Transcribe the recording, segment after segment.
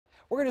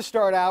We're going to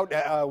start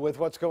out with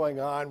what's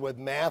going on with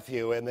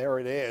Matthew, and there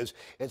it is.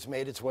 It's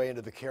made its way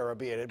into the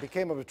Caribbean. It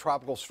became a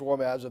tropical storm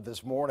as of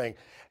this morning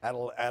at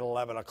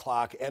 11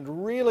 o'clock.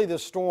 And really, the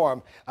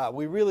storm,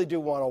 we really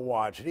do want to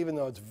watch it, even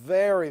though it's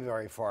very,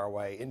 very far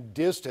away in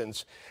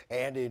distance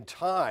and in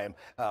time.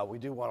 We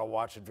do want to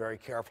watch it very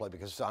carefully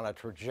because it's on a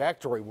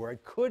trajectory where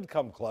it could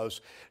come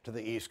close to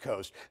the East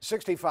Coast.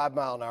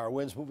 65-mile-an-hour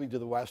winds moving to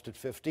the west at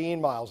 15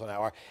 miles an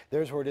hour.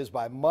 There's where it is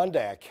by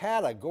Monday. A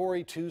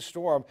Category 2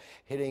 storm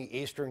hitting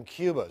eastern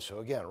Cuba. So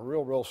again, a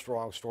real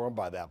strong storm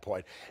by that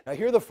point. Now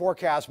here are the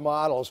forecast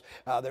models.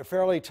 They're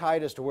fairly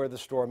tight as to where the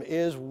storm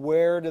is.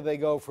 Where do they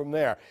go from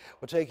there?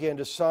 We'll take you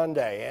into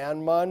Sunday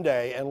and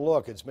Monday, and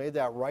look, it's made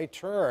that right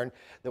turn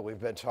that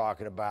we've been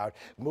talking about,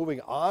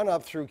 moving on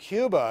up through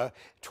Cuba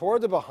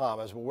toward the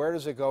Bahamas. But where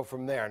does it go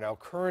from there? Now,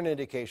 current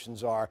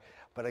indications are,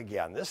 but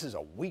again, this is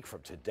a week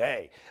from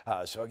today.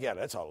 So again,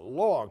 that's a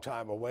long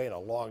time away and a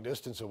long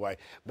distance away.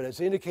 But it's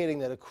indicating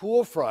that a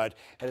cool front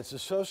and its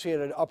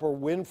associated upper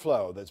wind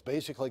flow that's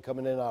basically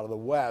coming in out of the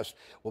west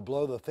will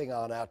blow the thing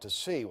on out to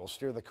sea. Will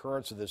steer the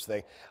currents of this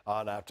thing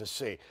on out to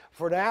sea.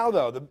 For now,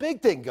 though, the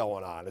big thing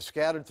going on is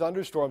scattered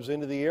thunderstorms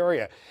into the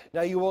area.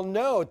 Now, you will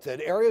note that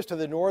areas to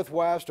the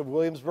northwest of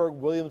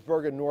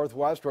Williamsburg and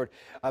northwestward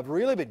have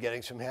really been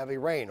getting some heavy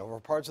rain over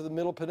parts of the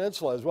Middle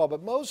Peninsula as well,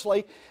 but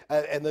mostly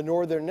and the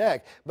northern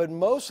neck. But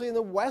mostly in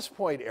the West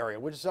Point area,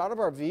 which is out of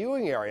our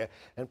viewing area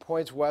and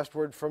points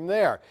westward from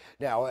there.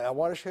 Now, I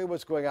want to show you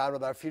what's going on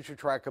with our future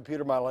track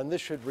computer model, and this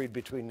should read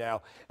between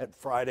now and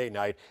Friday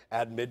night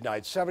at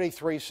midnight.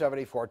 73,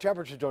 74.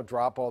 Temperatures don't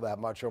drop all that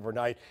much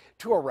overnight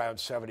to around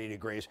 70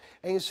 degrees.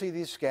 And you see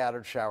these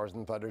scattered showers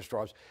and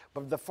thunderstorms.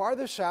 But the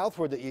farther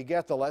southward that you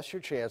get, the less your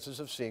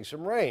chances of seeing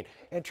some rain.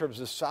 In terms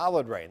of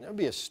solid rain, there'll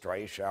be a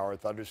stray shower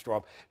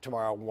thunderstorm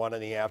tomorrow at 1 in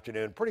the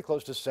afternoon, pretty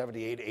close to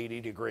 78, 80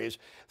 degrees.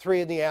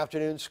 3 in the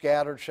afternoon,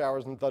 scattered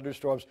showers and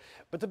thunderstorms.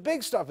 But the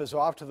big stuff is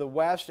off to the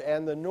west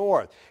and the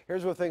north.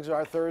 Here's where things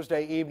are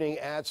Thursday evening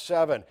at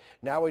 7.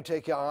 Now we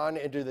take you on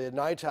into the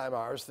nighttime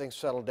hours. Things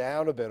settle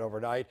down a bit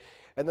overnight,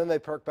 and then they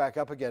perk back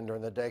up again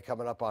during the day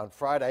coming up on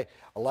Friday.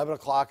 11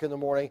 o'clock in the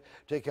morning,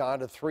 take you on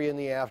to 3 in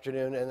the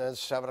afternoon, and then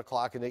 7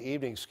 o'clock in the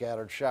evening,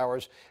 scattered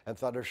showers and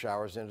thunder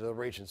showers into the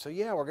region. So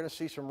yeah, we're going to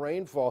see some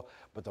rainfall,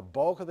 but the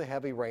bulk of the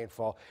heavy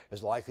rainfall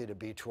is likely to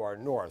be to our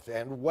north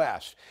and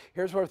west.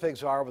 Here's where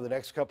things are over the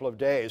next couple of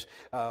days,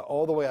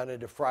 all the way on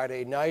into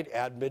Friday night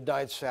at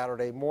midnight,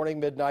 Saturday morning,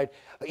 midnight.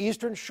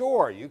 Eastern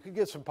Shore, you could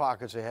get some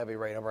pockets of heavy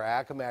rain over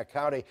Accomack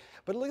County,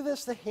 but look at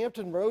this, the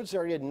Hampton Roads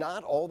area,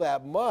 not all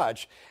that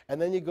much.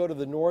 And then you go to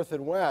the north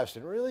and west,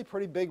 and really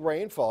pretty big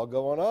rainfall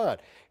going on.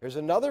 Here's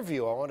another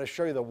view. I want to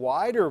show you the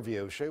wider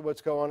view, show you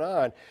what's going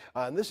on.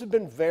 And this has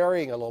been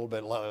varying a little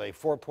bit lately,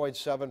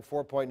 4.7,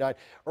 4.9.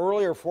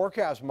 Earlier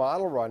forecast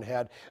model run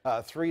had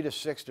 3 to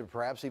 6 to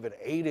perhaps even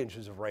 8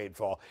 inches of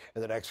rainfall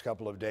in the next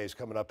couple of days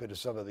coming up into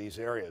some of these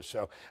areas.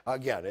 So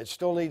again, it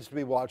still needs to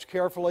be watched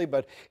carefully,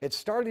 but it's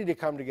starting to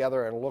come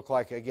together and look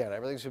like, again,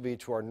 everything's going to be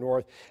to our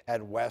north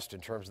and west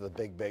in terms of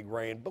the big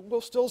rain, but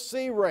we'll still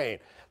see rain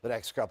the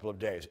next couple of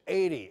days.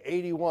 80,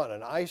 81,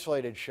 an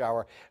isolated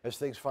shower as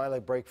things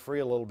finally break free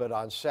a little bit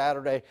on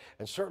Saturday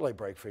and certainly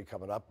break free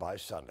coming up by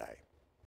Sunday.